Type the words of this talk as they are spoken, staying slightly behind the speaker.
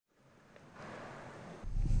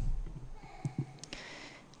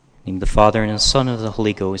In the name of the Father, and the Son, and of the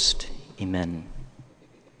Holy Ghost. Amen.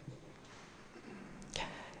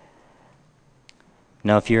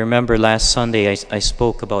 Now, if you remember last Sunday, I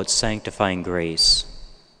spoke about sanctifying grace.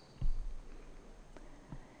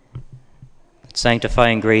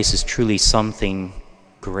 Sanctifying grace is truly something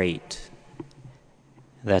great,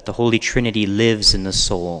 that the Holy Trinity lives in the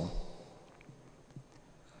soul,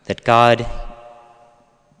 that God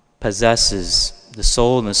possesses the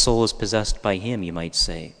soul, and the soul is possessed by Him, you might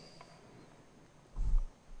say.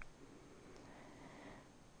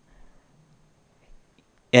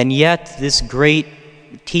 And yet, this great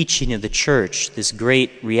teaching of the church, this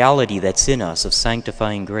great reality that's in us of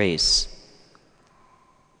sanctifying grace,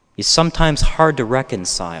 is sometimes hard to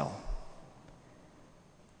reconcile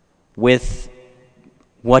with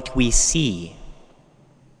what we see,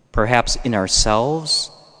 perhaps in ourselves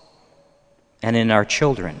and in our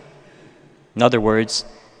children. In other words,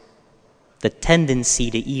 the tendency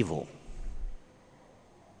to evil.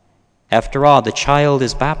 After all, the child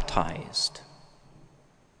is baptized.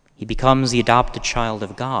 He becomes the adopted child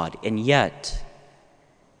of God, and yet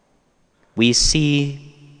we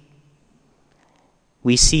see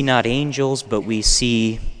not angels, but we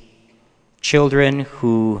see children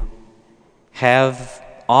who have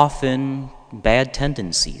often bad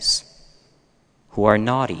tendencies, who are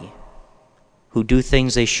naughty, who do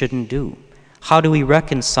things they shouldn't do. How do we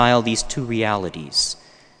reconcile these two realities?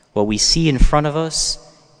 What we see in front of us,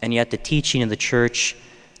 and yet the teaching of the church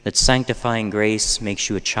that sanctifying grace makes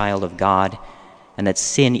you a child of God, and that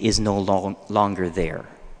sin is no longer there?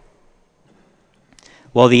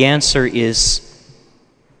 Well, the answer is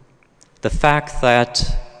the fact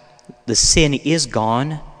that the sin is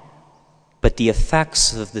gone, but the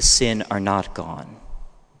effects of the sin are not gone.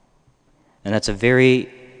 And that's a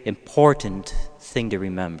very important thing to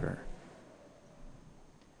remember.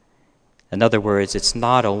 In other words, it's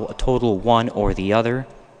not a total one or the other.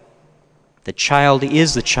 The child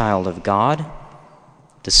is the child of God,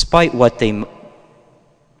 despite what they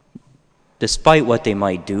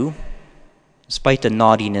might do, despite the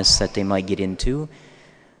naughtiness that they might get into.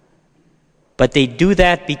 But they do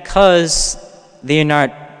that because they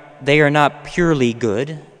are not purely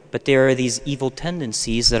good, but there are these evil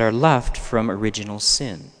tendencies that are left from original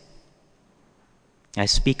sin. I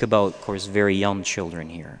speak about, of course, very young children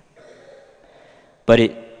here. But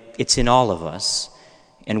it's in all of us.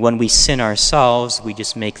 And when we sin ourselves, we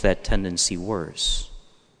just make that tendency worse.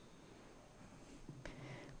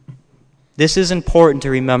 This is important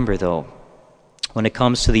to remember, though, when it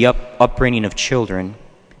comes to the upbringing of children,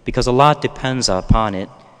 because a lot depends upon it,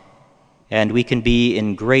 and we can be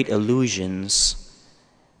in great illusions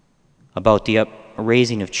about the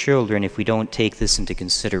raising of children if we don't take this into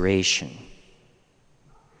consideration.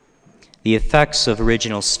 The effects of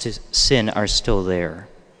original sin are still there.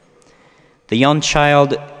 The young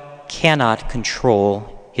child cannot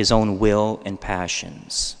control his own will and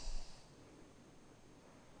passions.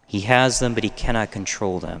 He has them, but he cannot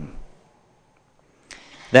control them.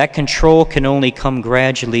 That control can only come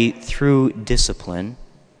gradually through discipline,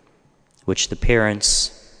 which the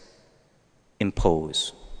parents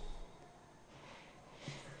impose.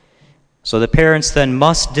 So the parents then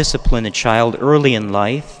must discipline a child early in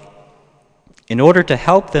life in order to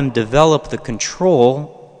help them develop the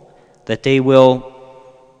control that they will,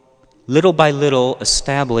 little by little,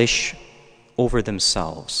 establish over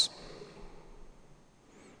themselves.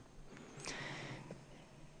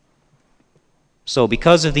 So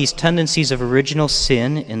because of these tendencies of original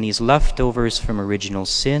sin and these leftovers from original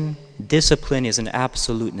sin, discipline is an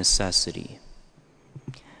absolute necessity.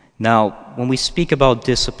 Now, when we speak about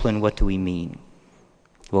discipline, what do we mean?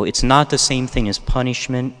 Well, it's not the same thing as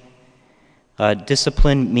punishment.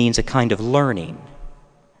 Discipline means a kind of learning.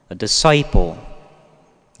 A disciple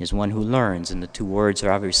is one who learns, and the two words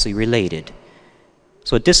are obviously related.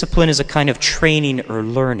 So discipline is a kind of training or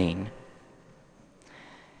learning.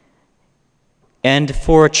 And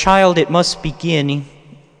for a child, it must begin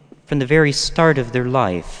from the very start of their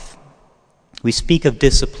life. We speak of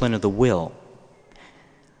discipline of the will,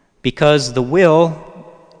 because the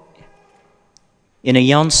will in a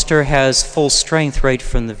youngster has full strength right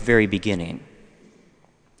from the very beginning.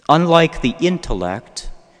 Unlike the intellect,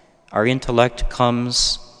 our intellect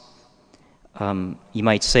comes, you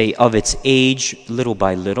might say, of its age little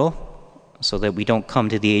by little, so that we don't come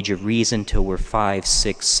to the age of reason till we're 5,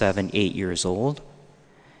 6, 7, 8 years old.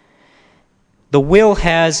 The will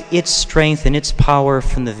has its strength and its power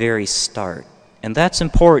from the very start. And that's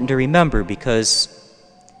important to remember, because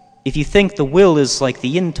if you think the will is like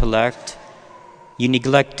the intellect, you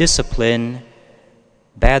neglect discipline,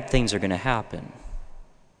 bad things are going to happen.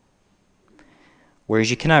 Whereas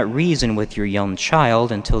you cannot reason with your young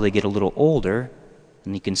child until they get a little older,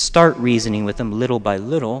 and you can start reasoning with them little by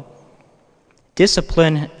little.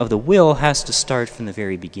 Discipline of the will has to start from the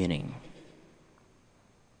very beginning.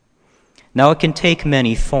 Now, it can take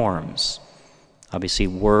many forms. Obviously,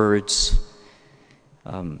 words,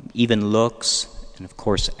 even looks, and of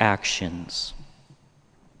course, actions.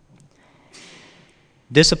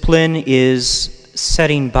 Discipline is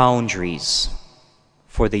setting boundaries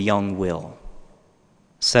for the young will,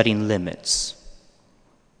 setting limits.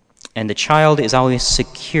 And the child is always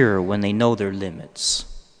secure when they know their limits.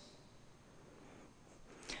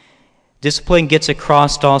 Discipline gets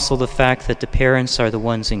across also the fact that the parents are the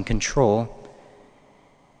ones in control.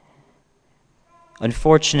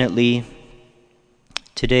 Unfortunately,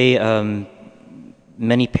 today,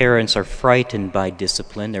 many parents are frightened by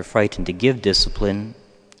discipline. They're frightened to give discipline.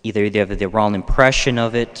 Either they have the wrong impression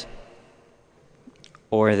of it,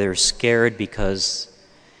 or they're scared because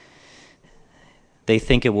they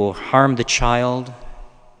think it will harm the child,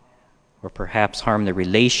 or perhaps harm the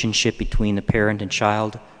relationship between the parent and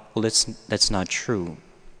child. Well, that's not true.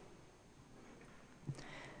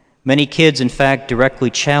 Many kids, in fact,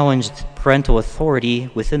 directly challenged parental authority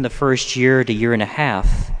within the first year to year and a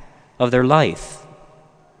half of their life.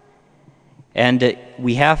 And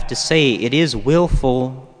we have to say it is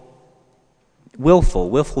willful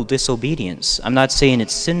disobedience. I'm not saying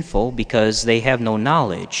it's sinful because they have no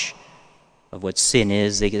knowledge of what sin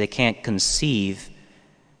is. They can't conceive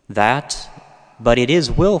that, but it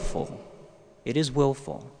is willful. It is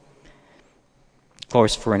willful. Of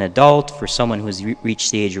course, for an adult, for someone who's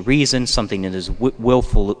reached the age of reason, something that is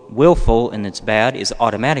willful and it's bad is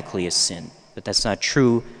automatically a sin. But that's not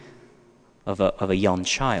true of a young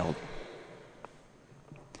child.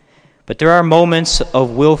 But there are moments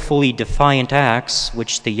of willfully defiant acts in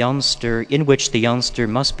which the youngster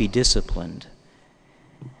must be disciplined.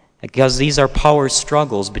 Because these are power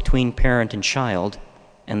struggles between parent and child,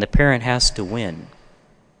 and the parent has to win.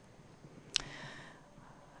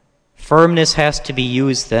 Firmness has to be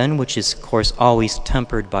used then, which is, of course, always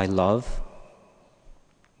tempered by love.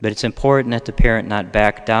 But it's important that the parent not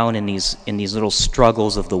back down in these little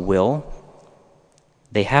struggles of the will.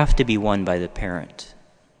 They have to be won by the parent.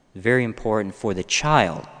 Very important for the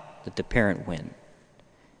child that the parent win.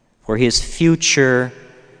 For his future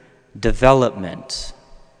development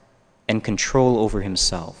and control over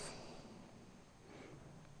himself.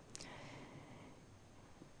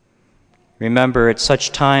 Remember, at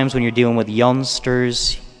such times when you're dealing with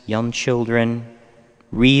youngsters, young children,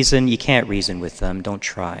 you can't reason with them. Don't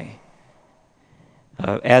try.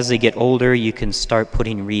 As they get older, you can start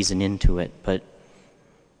putting reason into it. But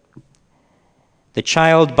the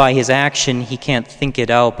child, by his action, he can't think it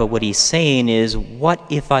out, but what he's saying is, what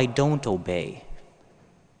if I don't obey?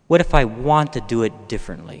 What if I want to do it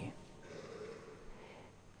differently?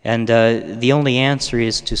 And the only answer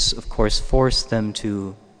is to, of course, force them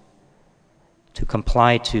to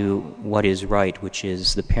comply to what is right, which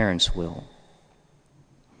is the parent's will.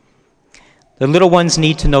 The little ones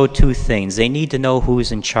need to know two things. They need to know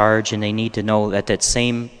who's in charge, and they need to know that that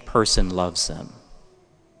same person loves them.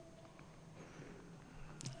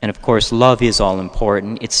 And of course, love is all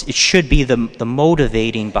important. It should be the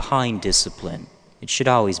motivating behind discipline. It should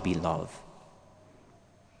always be love.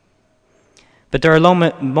 But there are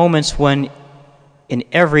moments when in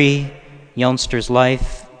every youngster's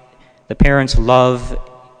life, the parent's love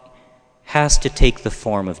has to take the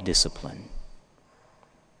form of discipline.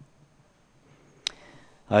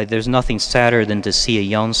 There's nothing sadder than to see a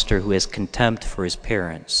youngster who has contempt for his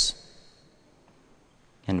parents.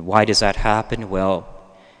 And why does that happen? Well,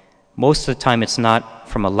 most of the time it's not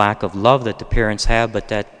from a lack of love that the parents have, but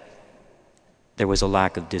that there was a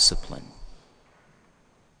lack of discipline.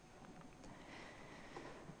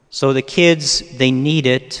 So the kids, they need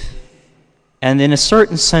it, and in a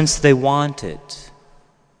certain sense they want it.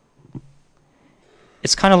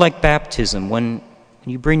 It's kind of like baptism. When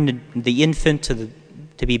you bring the infant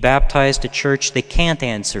to be baptized to church, they can't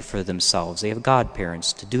answer for themselves. They have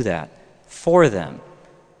godparents to do that for them.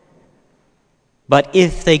 But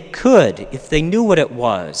if they could, if they knew what it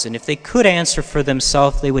was, and if they could answer for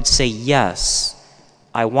themselves, they would say, yes,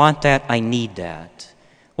 I want that, I need that.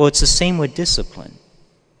 Well, it's the same with discipline.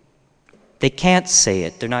 They can't say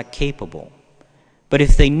it, they're not capable. But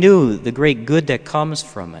if they knew the great good that comes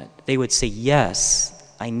from it, they would say, yes,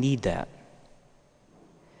 I need that.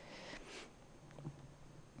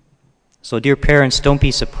 So dear parents, don't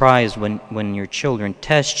be surprised when your children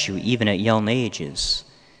test you, even at young ages.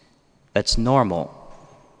 That's normal.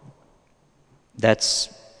 It's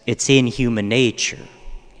in human nature.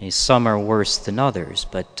 Some are worse than others,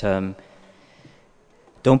 but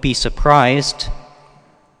Don't be surprised.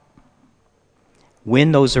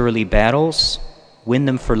 Win those early battles. Win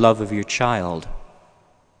them for love of your child.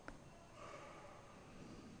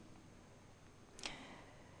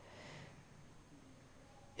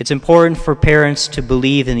 It's important for parents to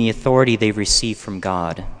believe in the authority they've received from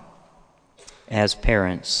God as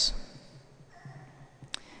parents.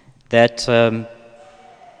 That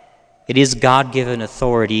it is God-given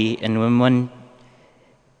authority, and when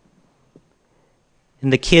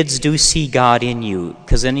the kids do see God in you,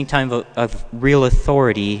 because any time of real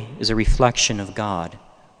authority is a reflection of God.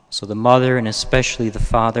 So the mother, and especially the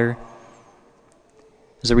father,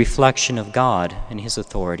 is a reflection of God and His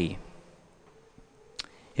authority.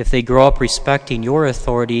 If they grow up respecting your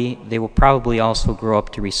authority, they will probably also grow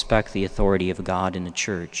up to respect the authority of God in the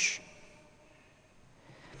church.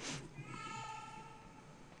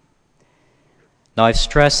 Now, I've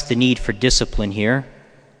stressed the need for discipline here.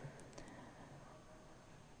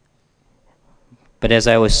 But as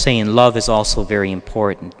I was saying, love is also very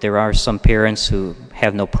important. There are some parents who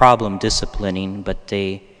have no problem disciplining, but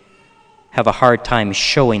they have a hard time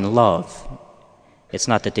showing love. It's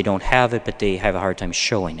not that they don't have it, but they have a hard time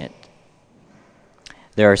showing it.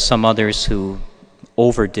 There are some others who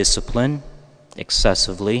over-discipline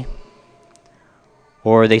excessively,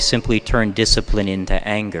 or they simply turn discipline into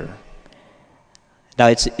anger. Now,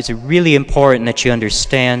 it's really important that you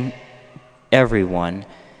understand, everyone,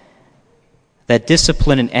 that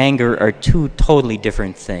discipline and anger are two totally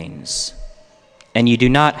different things. And you do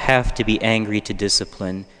not have to be angry to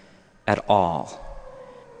discipline at all.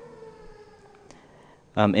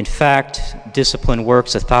 In fact, discipline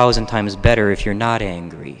works 1,000 times better if you're not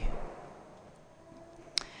angry.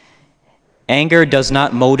 Anger does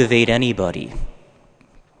not motivate anybody.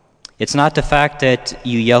 It's not the fact that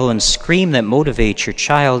you yell and scream that motivates your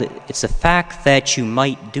child. It's the fact that you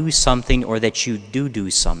might do something or that you do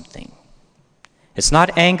something. It's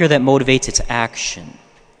not anger that motivates, it's action.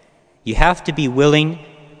 You have to be willing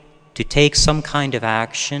to take some kind of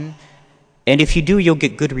action, and if you do, you'll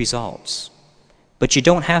get good results. But you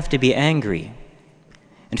don't have to be angry.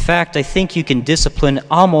 In fact, I think you can discipline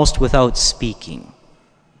almost without speaking.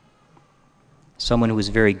 Someone who is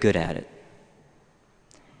very good at it.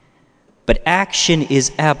 But action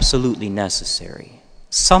is absolutely necessary.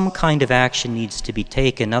 Some kind of action needs to be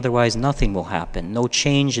taken, otherwise nothing will happen. No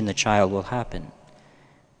change in the child will happen.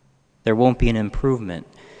 There won't be an improvement.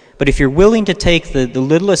 But if you're willing to take the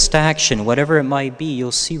littlest action, whatever it might be,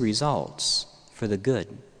 you'll see results for the good.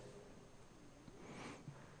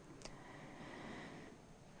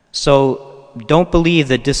 So don't believe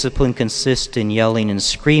that discipline consists in yelling and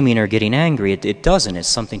screaming or getting angry. It doesn't. It's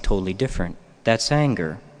something totally different. That's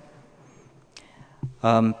anger.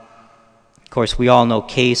 Of course, we all know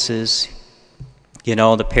cases,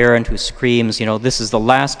 the parent who screams, this is the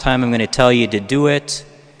last time I'm going to tell you to do it.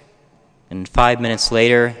 And 5 minutes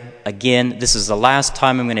later, again, this is the last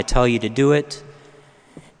time I'm going to tell you to do it.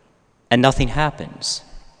 And nothing happens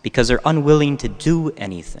because they're unwilling to do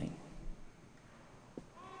anything.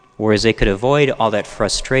 Whereas they could avoid all that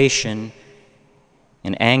frustration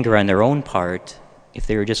and anger on their own part if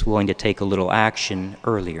they were just willing to take a little action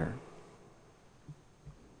earlier.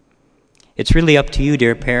 It's really up to you,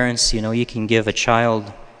 dear parents. You can give a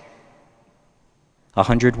child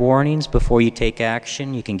 100 warnings before you take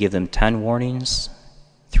action. You can give them 10 warnings,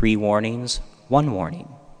 3 warnings, 1 warning.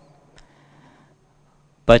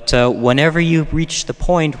 But whenever you reach the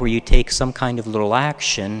point where you take some kind of little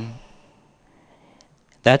action,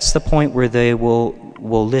 that's the point where they will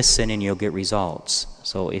listen and you'll get results.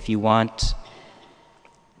 So if you want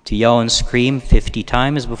to yell and scream 50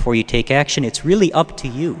 times before you take action, it's really up to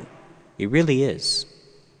you. It really is.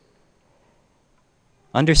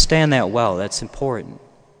 Understand that well. That's important.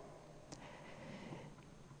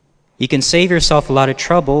 You can save yourself a lot of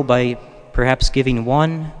trouble by perhaps giving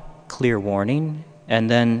 1 clear warning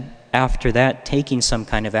and then after that taking some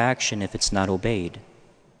kind of action if it's not obeyed.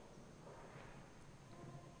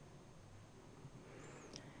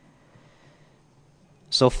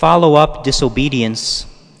 So follow up disobedience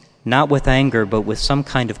not with anger but with some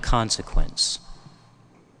kind of consequence.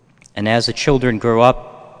 And as the children grow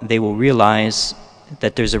up, they will realize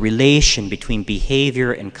that there's a relation between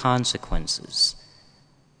behavior and consequences.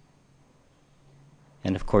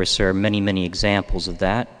 And of course, there are many, many examples of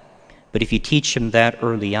that. But if you teach them that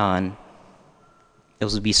early on, it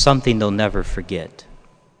will be something they'll never forget.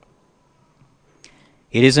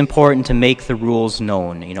 It is important to make the rules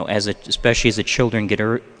known, especially as the children get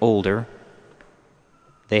older.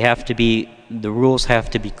 The rules have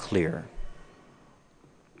to be clear.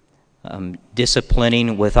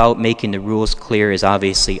 Disciplining without making the rules clear is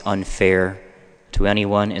obviously unfair to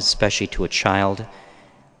anyone, especially to a child.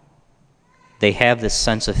 They have this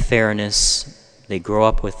sense of fairness. They grow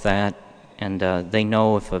up with that, and they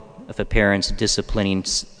know if a parent's disciplining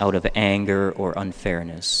out of anger or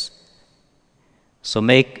unfairness. So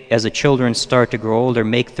as the children start to grow older,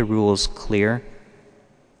 make the rules clear.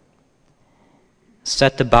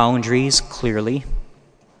 Set the boundaries clearly.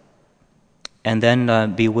 And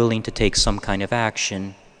then be willing to take some kind of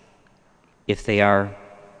action if they are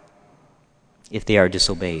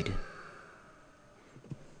disobeyed.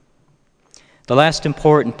 The last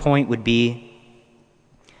important point would be,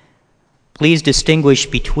 please distinguish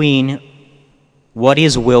between what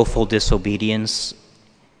is willful disobedience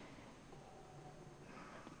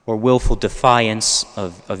or willful defiance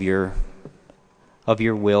of your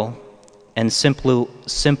will, and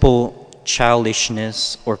simple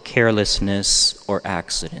childishness or carelessness or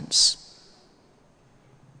accidents.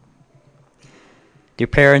 Dear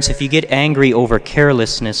parents, if you get angry over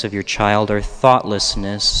carelessness of your child or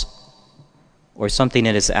thoughtlessness or something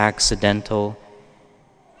that is accidental,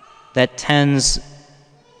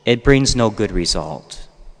 it brings no good result.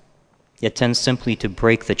 It tends simply to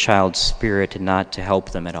break the child's spirit and not to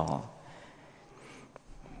help them at all.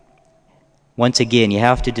 Once again, you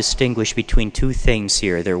have to distinguish between two things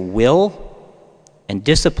here: their will, and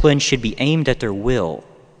discipline should be aimed at their will,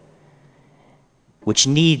 which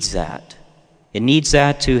needs that. It needs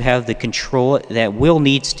that to have the control. That will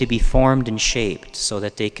needs to be formed and shaped so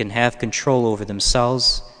that they can have control over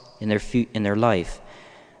themselves in their life.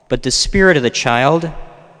 But the spirit of the child,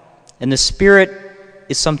 and the spirit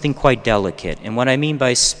is something quite delicate. And what I mean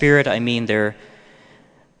by spirit, I mean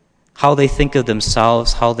how they think of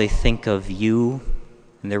themselves, how they think of you,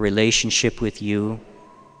 and their relationship with you,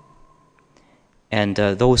 and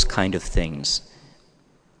those kind of things.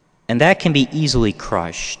 And that can be easily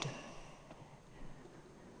crushed.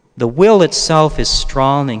 The will itself is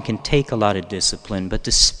strong and can take a lot of discipline, but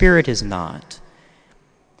the spirit is not.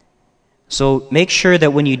 So make sure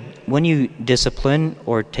that when you discipline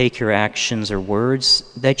or take your actions or words,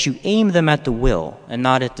 that you aim them at the will and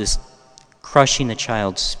not at this crushing the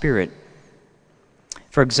child's spirit.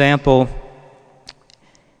 For example,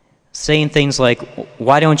 saying things like,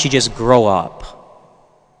 "Why don't you just grow up?"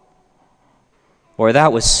 Or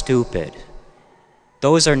 "That was stupid."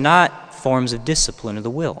 Those are not forms of discipline of the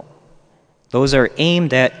will. Those are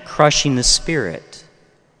aimed at crushing the spirit,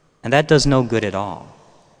 and that does no good at all.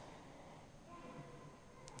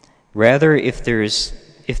 Rather,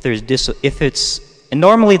 and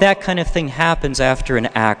normally that kind of thing happens after an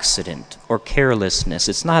accident or carelessness.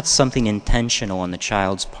 It's not something intentional on the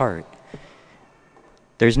child's part.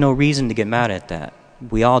 There's no reason to get mad at that.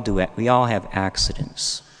 We all do it. We all have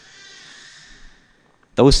accidents.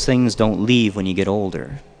 Those things don't leave when you get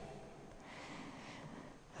older.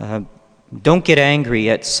 Don't get angry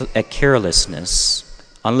at carelessness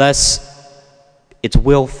unless it's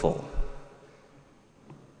willful.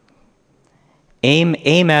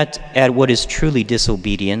 Aim at what is truly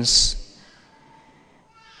disobedience,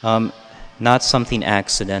 not something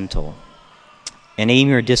accidental. And aim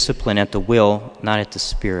your discipline at the will, not at the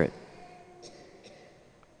spirit.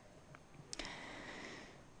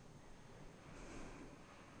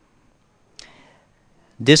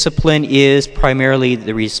 Discipline is primarily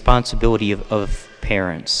the responsibility of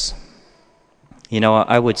parents.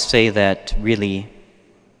 I would say that really,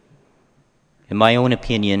 in my own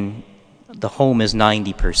opinion, the home is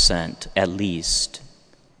 90% at least.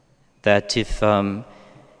 That if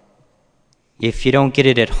you don't get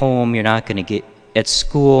it at home, you're not going to get at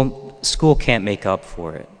school. School can't make up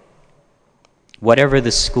for it. Whatever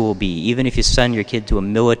the school be, even if you send your kid to a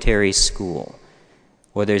military school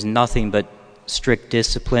where there's nothing but strict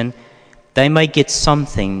discipline, they might get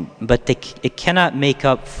something, but it cannot make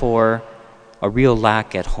up for a real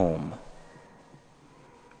lack at home.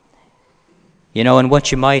 And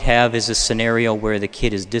what you might have is a scenario where the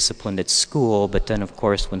kid is disciplined at school, but then, of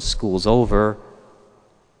course, when school's over,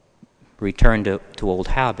 return to old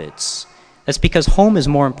habits. That's because home is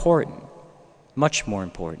more important, much more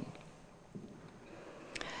important.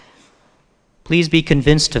 Please be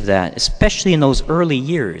convinced of that, especially in those early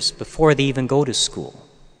years before they even go to school.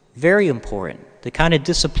 Very important. The kind of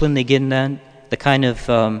discipline they get in that, the kind of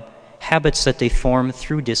habits that they form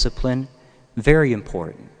through discipline, very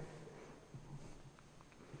important.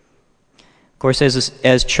 Of course,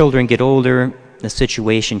 as children get older, the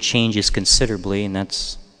situation changes considerably, and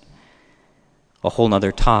that's a whole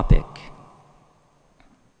other topic.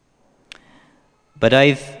 But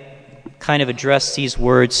I've kind of addressed these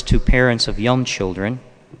words to parents of young children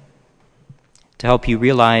to help you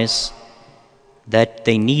realize that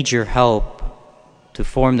they need your help to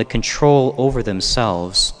form the control over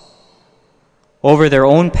themselves, over their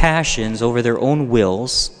own passions, over their own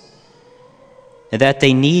wills, and that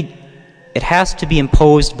it has to be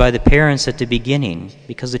imposed by the parents at the beginning,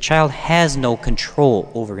 because the child has no control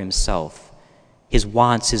over himself, his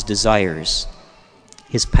wants, his desires,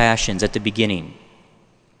 his passions at the beginning.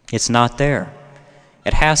 It's not there.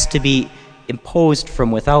 It has to be imposed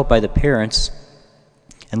from without by the parents,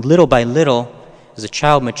 and little by little, as a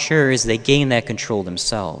child matures, they gain that control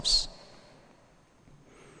themselves.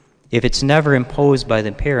 If it's never imposed by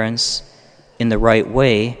the parents in the right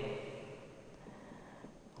way,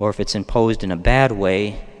 or if it's imposed in a bad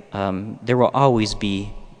way, there will always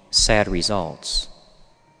be sad results.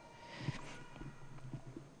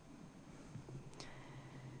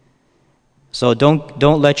 So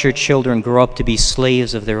don't let your children grow up to be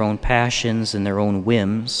slaves of their own passions and their own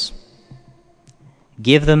whims.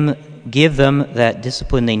 Give them that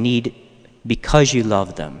discipline they need because you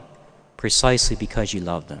love them, precisely because you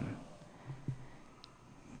love them.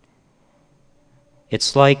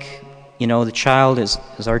 It's like, the child,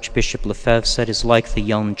 as Archbishop Lefebvre said, is like the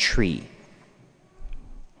young tree.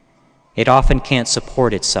 It often can't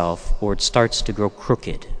support itself, or it starts to grow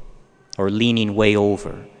crooked or leaning way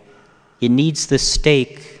over. It needs the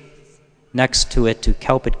stake next to it to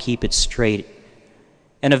help it keep it straight.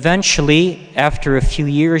 And eventually, after a few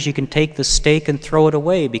years, you can take the stake and throw it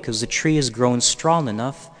away because the tree has grown strong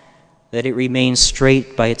enough that it remains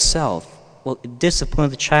straight by itself. Well, discipline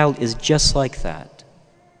of the child is just like that.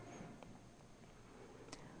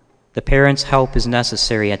 The parents' help is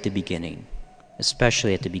necessary at the beginning,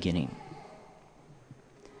 especially at the beginning.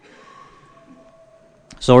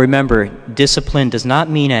 So remember, discipline does not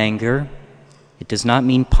mean anger. It does not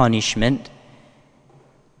mean punishment.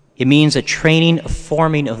 It means a training, a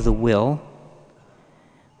forming of the will,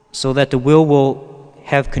 so that the will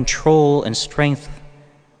have control and strength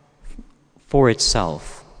for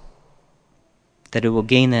itself, that it will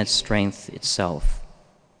gain that strength itself.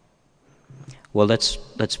 Well, let's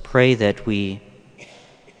pray that we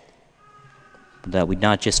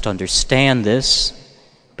not just understand this,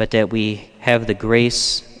 but that we have the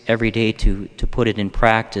grace every day to put it in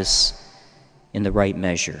practice in the right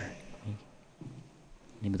measure. In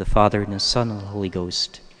the name of the Father, and the Son, and the Holy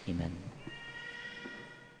Ghost. Amen.